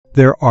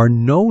There are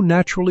no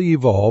naturally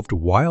evolved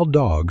wild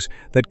dogs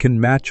that can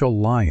match a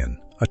lion,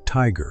 a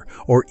tiger,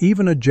 or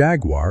even a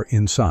jaguar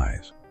in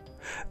size.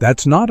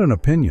 That's not an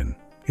opinion,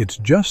 it's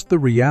just the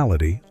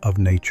reality of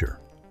nature.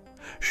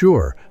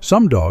 Sure,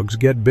 some dogs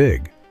get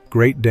big,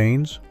 Great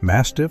Danes,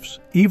 Mastiffs,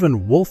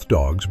 even wolf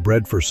dogs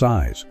bred for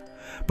size,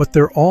 but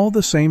they're all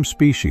the same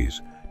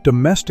species,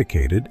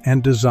 domesticated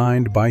and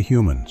designed by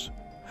humans.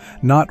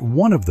 Not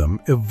one of them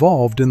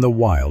evolved in the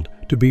wild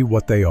to be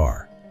what they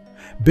are.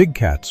 Big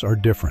cats are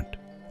different.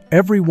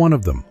 Every one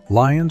of them,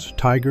 lions,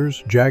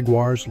 tigers,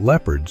 jaguars,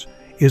 leopards,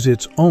 is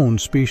its own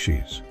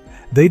species.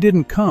 They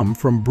didn't come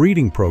from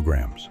breeding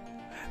programs.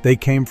 They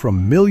came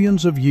from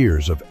millions of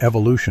years of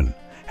evolution,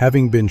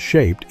 having been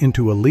shaped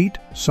into elite,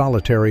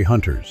 solitary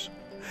hunters.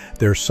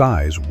 Their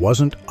size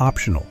wasn't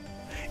optional.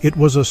 It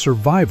was a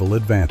survival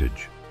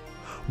advantage.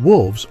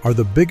 Wolves are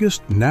the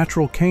biggest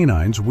natural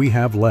canines we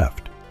have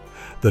left.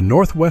 The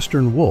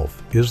northwestern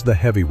wolf is the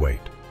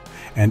heavyweight.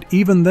 And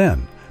even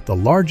then, the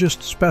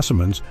largest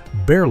specimens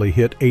barely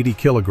hit 80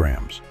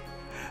 kilograms.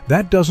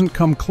 That doesn't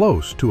come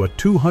close to a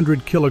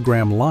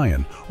 200-kilogram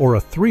lion or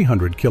a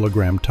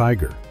 300-kilogram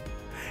tiger.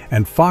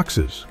 And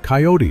foxes,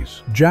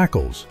 coyotes,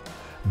 jackals,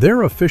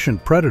 they're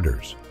efficient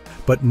predators,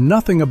 but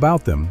nothing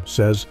about them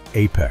says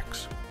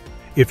apex.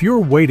 If you're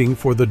waiting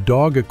for the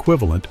dog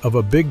equivalent of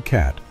a big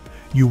cat,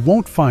 you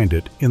won't find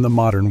it in the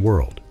modern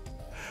world.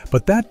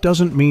 But that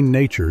doesn't mean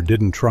nature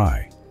didn't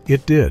try.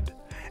 It did.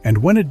 And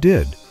when it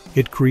did,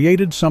 it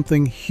created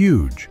something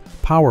huge,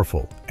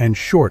 powerful, and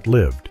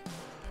short-lived.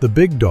 The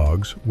big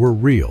dogs were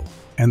real,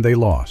 and they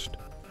lost.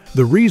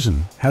 The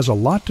reason has a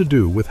lot to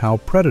do with how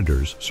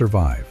predators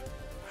survive.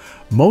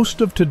 Most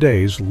of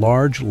today's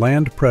large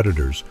land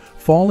predators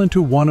fall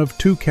into one of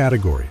two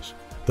categories: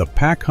 the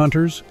pack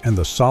hunters and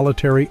the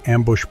solitary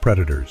ambush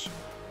predators.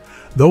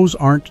 Those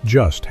aren't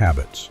just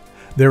habits.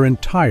 They're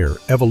entire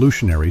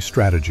evolutionary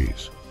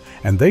strategies,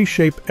 and they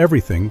shape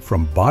everything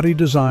from body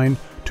design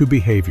to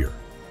behavior.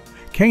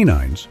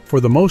 Canines, for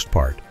the most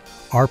part,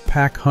 are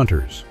pack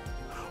hunters.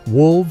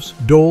 Wolves,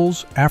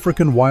 dholes,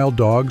 African wild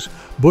dogs,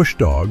 bush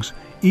dogs,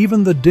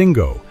 even the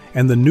dingo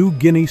and the New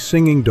Guinea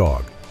singing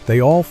dog, they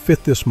all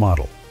fit this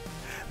model.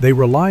 They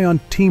rely on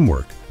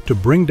teamwork to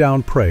bring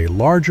down prey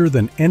larger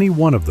than any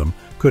one of them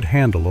could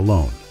handle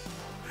alone.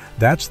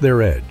 That's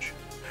their edge.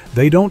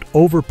 They don't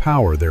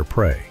overpower their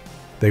prey.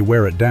 They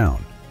wear it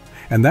down.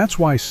 And that's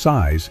why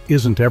size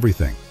isn't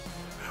everything.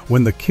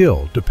 When the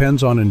kill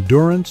depends on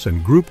endurance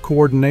and group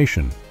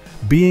coordination,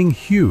 being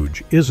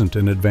huge isn't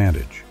an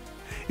advantage.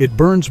 It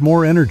burns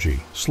more energy,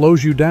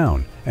 slows you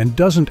down, and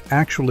doesn't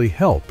actually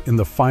help in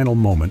the final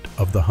moment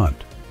of the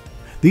hunt.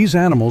 These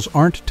animals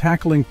aren't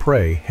tackling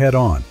prey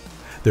head-on.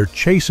 They're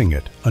chasing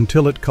it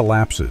until it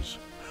collapses.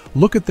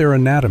 Look at their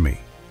anatomy.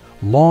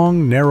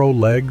 Long, narrow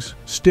legs,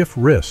 stiff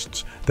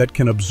wrists that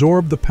can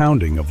absorb the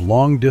pounding of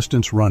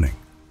long-distance running.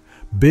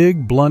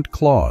 Big, blunt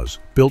claws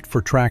built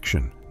for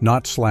traction,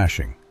 not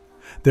slashing.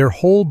 Their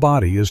whole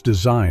body is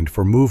designed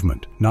for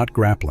movement, not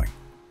grappling.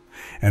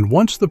 And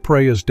once the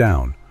prey is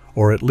down,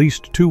 or at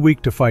least too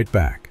weak to fight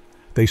back,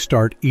 they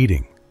start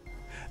eating.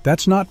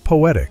 That's not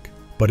poetic,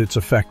 but it's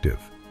effective.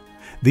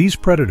 These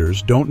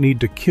predators don't need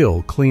to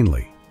kill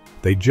cleanly.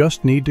 They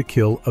just need to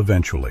kill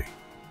eventually.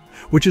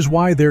 Which is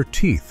why their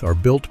teeth are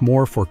built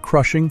more for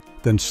crushing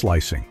than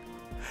slicing.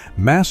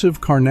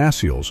 Massive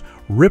carnassials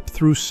rip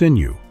through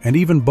sinew and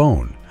even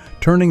bone,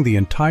 turning the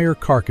entire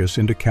carcass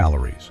into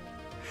calories.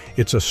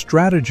 It's a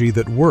strategy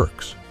that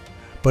works,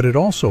 but it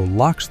also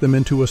locks them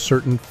into a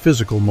certain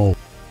physical mold.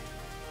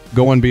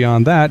 Going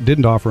beyond that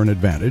didn't offer an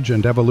advantage,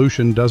 and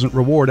evolution doesn't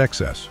reward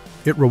excess.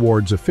 It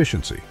rewards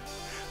efficiency.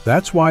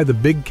 That's why the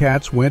big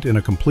cats went in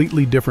a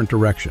completely different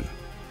direction.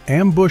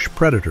 Ambush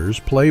predators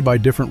play by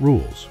different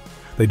rules.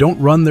 They don't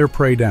run their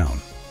prey down.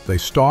 They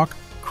stalk,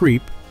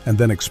 creep, and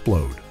then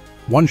explode.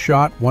 One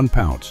shot, one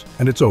pounce,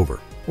 and it's over.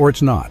 Or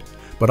it's not.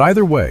 But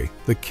either way,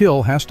 the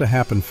kill has to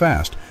happen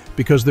fast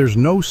because there's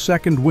no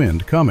second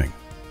wind coming.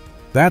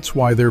 That's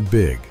why they're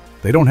big.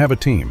 They don't have a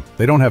team.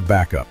 They don't have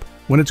backup.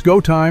 When it's go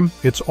time,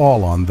 it's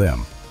all on them.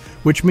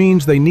 Which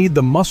means they need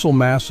the muscle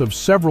mass of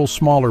several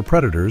smaller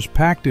predators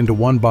packed into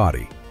one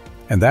body.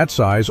 And that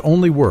size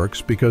only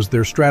works because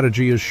their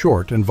strategy is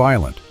short and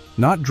violent,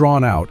 not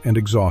drawn out and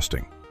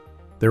exhausting.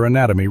 Their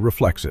anatomy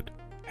reflects it.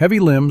 Heavy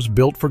limbs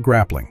built for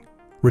grappling.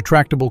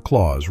 Retractable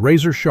claws,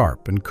 razor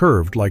sharp and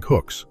curved like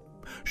hooks.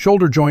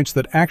 Shoulder joints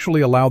that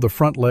actually allow the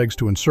front legs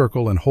to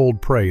encircle and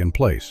hold prey in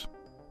place.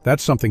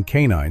 That's something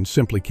canines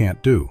simply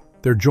can't do.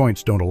 Their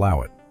joints don't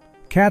allow it.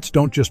 Cats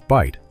don't just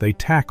bite, they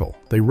tackle,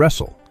 they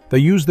wrestle. They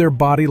use their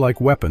body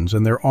like weapons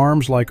and their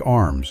arms like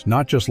arms,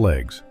 not just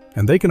legs.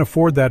 And they can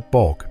afford that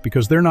bulk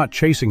because they're not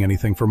chasing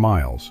anything for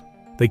miles.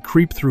 They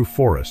creep through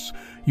forests,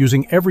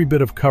 using every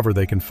bit of cover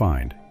they can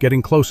find,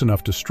 getting close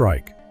enough to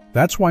strike.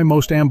 That's why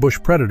most ambush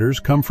predators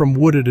come from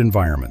wooded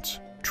environments.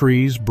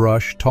 Trees,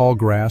 brush, tall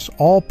grass,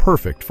 all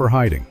perfect for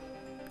hiding.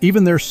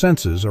 Even their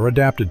senses are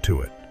adapted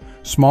to it.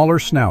 Smaller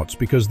snouts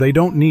because they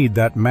don't need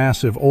that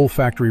massive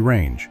olfactory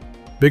range.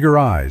 Bigger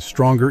eyes,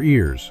 stronger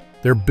ears.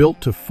 They're built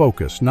to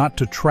focus, not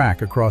to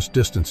track across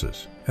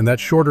distances. And that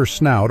shorter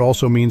snout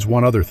also means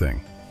one other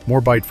thing: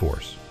 more bite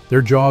force.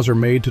 Their jaws are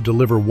made to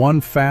deliver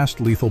one fast,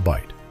 lethal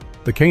bite.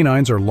 The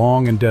canines are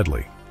long and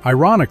deadly.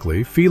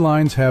 Ironically,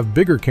 felines have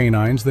bigger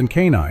canines than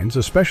canines,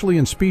 especially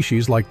in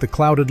species like the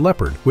clouded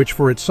leopard, which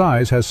for its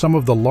size has some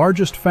of the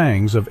largest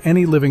fangs of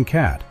any living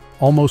cat,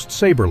 almost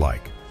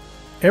saber-like.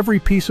 Every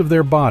piece of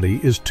their body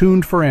is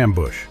tuned for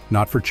ambush,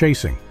 not for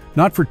chasing,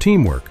 not for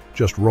teamwork,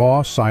 just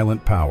raw,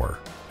 silent power.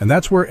 And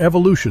that's where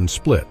evolution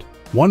split.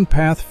 One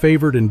path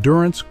favored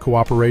endurance,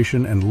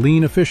 cooperation, and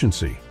lean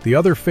efficiency. The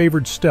other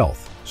favored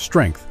stealth,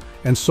 strength,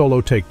 and solo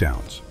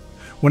takedowns.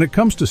 When it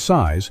comes to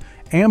size,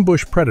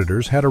 ambush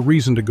predators had a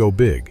reason to go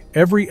big.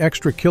 Every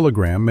extra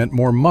kilogram meant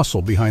more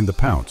muscle behind the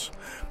pounce,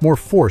 more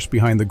force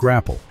behind the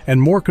grapple,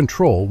 and more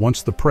control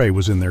once the prey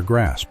was in their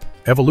grasp.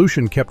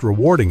 Evolution kept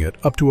rewarding it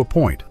up to a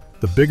point.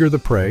 The bigger the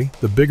prey,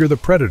 the bigger the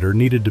predator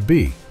needed to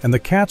be, and the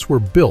cats were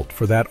built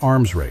for that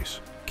arms race.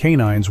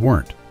 Canines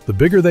weren't. The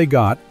bigger they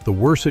got, the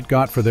worse it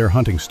got for their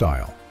hunting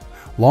style.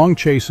 Long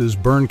chases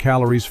burn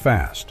calories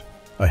fast.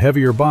 A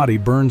heavier body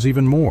burns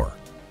even more.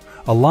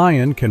 A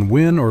lion can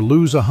win or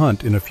lose a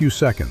hunt in a few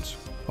seconds.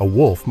 A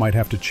wolf might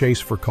have to chase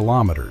for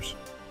kilometers.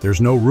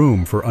 There's no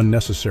room for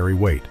unnecessary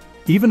weight.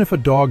 Even if a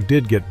dog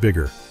did get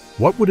bigger,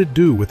 what would it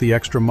do with the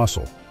extra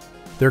muscle?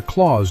 Their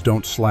claws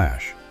don't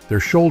slash. Their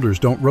shoulders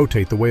don't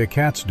rotate the way a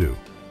cat's do.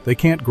 They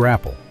can't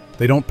grapple.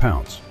 They don't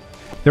pounce.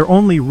 Their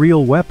only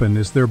real weapon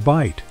is their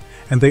bite,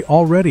 and they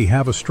already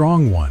have a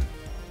strong one.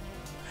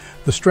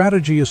 The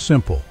strategy is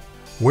simple.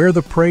 Wear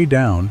the prey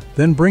down,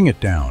 then bring it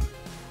down.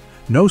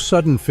 No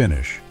sudden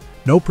finish,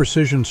 no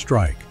precision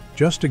strike,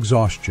 just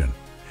exhaustion.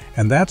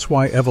 And that's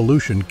why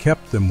evolution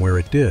kept them where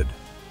it did.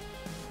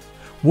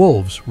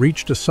 Wolves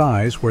reached a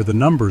size where the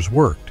numbers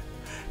worked.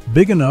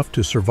 Big enough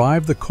to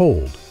survive the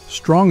cold,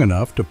 strong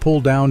enough to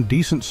pull down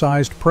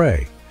decent-sized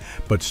prey,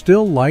 but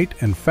still light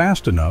and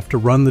fast enough to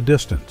run the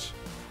distance.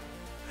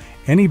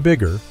 Any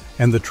bigger,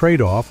 and the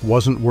trade-off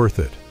wasn't worth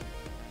it.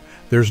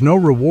 There's no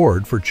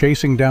reward for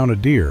chasing down a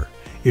deer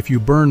if you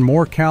burn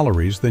more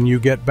calories than you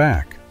get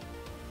back.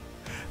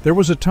 There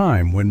was a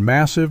time when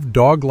massive,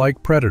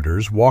 dog-like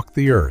predators walked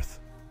the earth.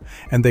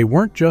 And they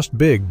weren't just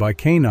big by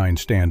canine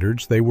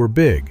standards, they were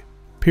big,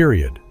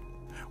 period.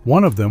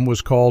 One of them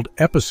was called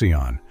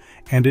Epicyon,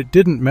 and it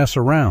didn't mess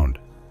around.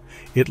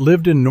 It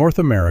lived in North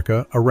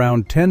America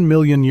around 10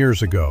 million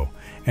years ago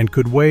and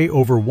could weigh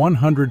over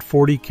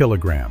 140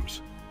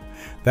 kilograms.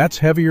 That's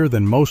heavier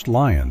than most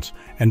lions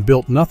and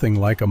built nothing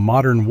like a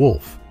modern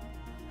wolf.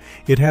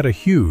 It had a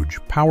huge,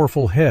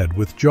 powerful head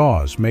with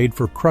jaws made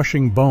for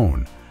crushing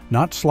bone,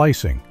 not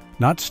slicing,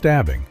 not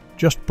stabbing,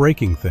 just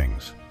breaking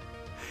things.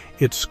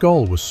 Its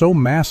skull was so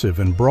massive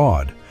and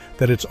broad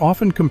that it's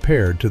often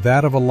compared to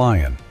that of a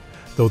lion,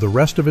 though the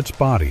rest of its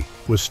body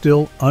was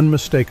still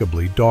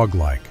unmistakably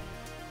dog-like.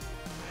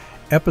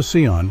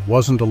 Epicyon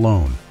wasn't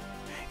alone.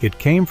 It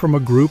came from a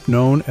group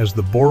known as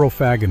the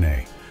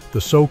Borophaginae,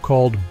 the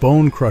so-called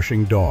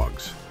bone-crushing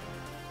dogs.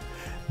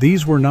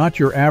 These were not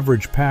your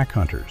average pack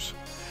hunters.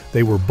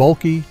 They were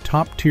bulky,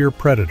 top-tier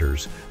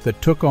predators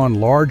that took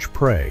on large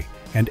prey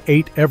and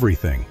ate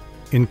everything,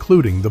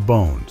 including the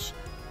bones.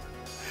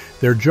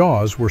 Their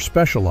jaws were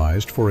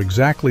specialized for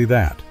exactly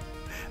that.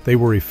 They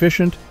were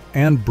efficient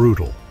and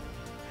brutal.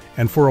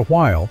 And for a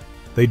while,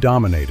 they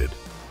dominated.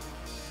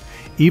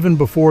 Even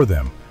before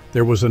them,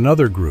 there was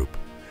another group,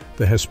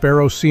 the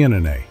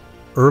Hesperocyaninae,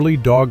 early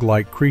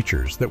dog-like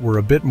creatures that were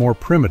a bit more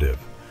primitive,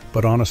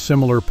 but on a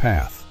similar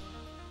path.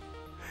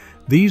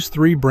 These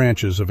three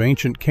branches of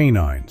ancient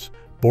canines,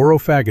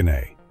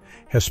 Borophaginae,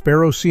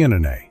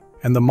 Hesperocyaninae,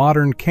 and the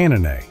modern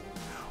caninae,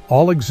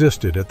 all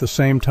existed at the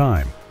same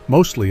time,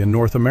 mostly in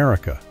North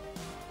America.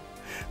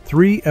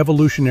 Three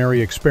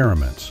evolutionary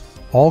experiments,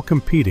 all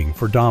competing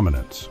for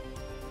dominance.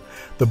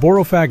 The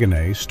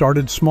Borophaginae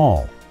started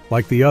small,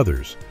 like the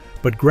others,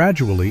 but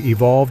gradually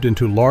evolved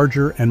into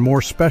larger and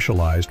more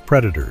specialized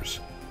predators.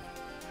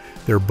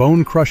 Their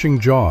bone-crushing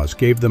jaws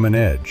gave them an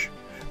edge.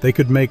 They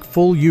could make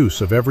full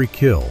use of every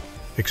kill,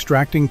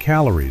 extracting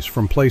calories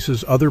from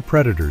places other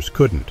predators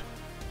couldn't.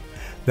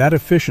 That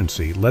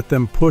efficiency let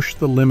them push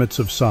the limits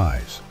of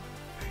size.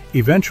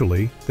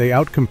 Eventually, they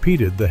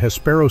outcompeted the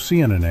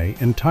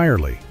Hesperocyaninae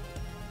entirely.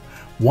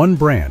 One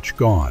branch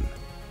gone.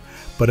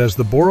 But as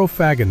the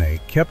Borophaginae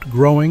kept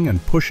growing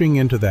and pushing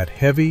into that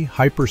heavy,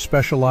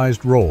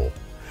 hyper-specialized role,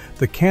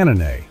 the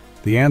caninae,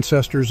 the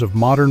ancestors of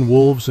modern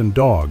wolves and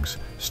dogs,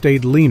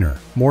 stayed leaner,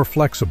 more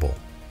flexible.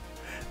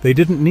 They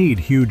didn't need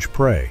huge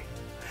prey.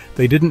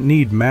 They didn't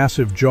need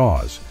massive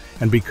jaws,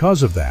 and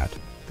because of that,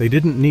 they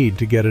didn't need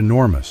to get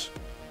enormous.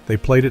 They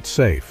played it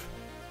safe.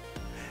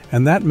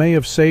 And that may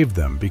have saved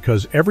them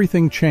because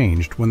everything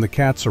changed when the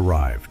cats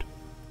arrived.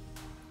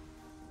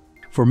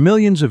 For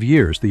millions of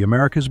years, the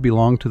Americas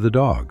belonged to the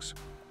dogs.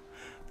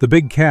 The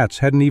big cats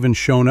hadn't even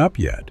shown up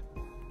yet.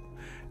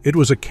 It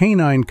was a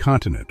canine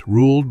continent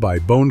ruled by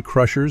bone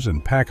crushers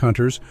and pack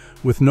hunters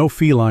with no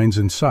felines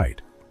in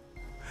sight.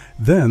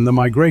 Then the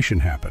migration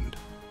happened.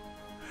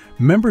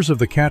 Members of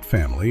the cat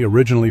family,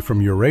 originally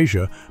from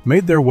Eurasia,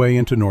 made their way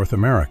into North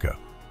America.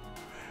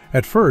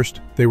 At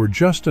first, they were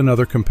just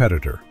another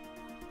competitor,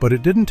 but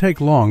it didn't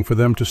take long for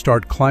them to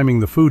start climbing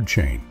the food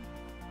chain.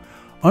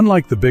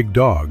 Unlike the big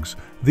dogs,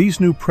 these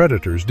new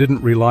predators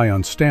didn't rely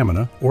on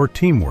stamina or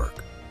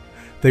teamwork.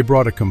 They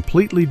brought a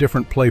completely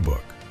different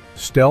playbook: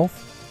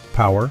 stealth,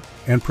 power,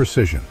 and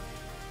precision.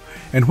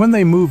 And when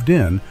they moved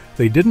in,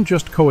 they didn't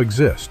just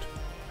coexist.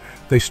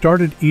 They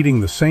started eating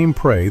the same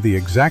prey, the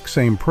exact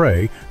same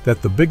prey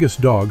that the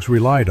biggest dogs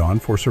relied on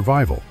for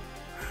survival.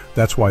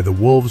 That's why the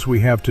wolves we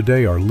have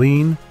today are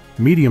lean,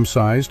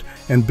 medium-sized,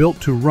 and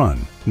built to run,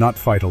 not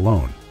fight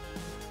alone.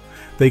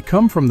 They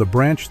come from the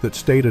branch that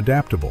stayed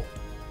adaptable,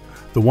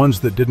 the ones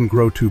that didn't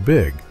grow too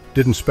big,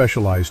 didn't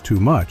specialize too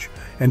much,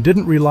 and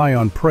didn't rely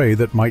on prey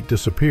that might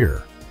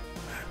disappear.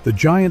 The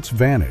giants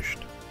vanished,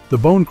 the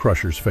bone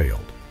crushers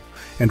failed,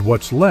 and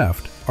what's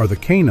left are the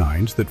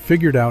canines that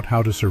figured out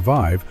how to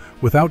survive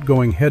without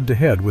going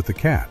head-to-head with the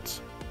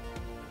cats.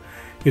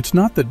 It's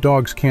not that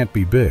dogs can't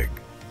be big.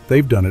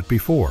 They've done it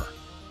before.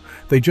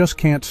 They just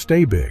can't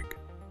stay big.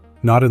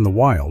 Not in the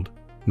wild,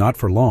 not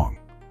for long.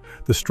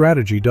 The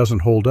strategy doesn't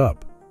hold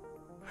up.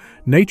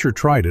 Nature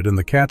tried it and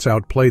the cats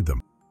outplayed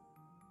them.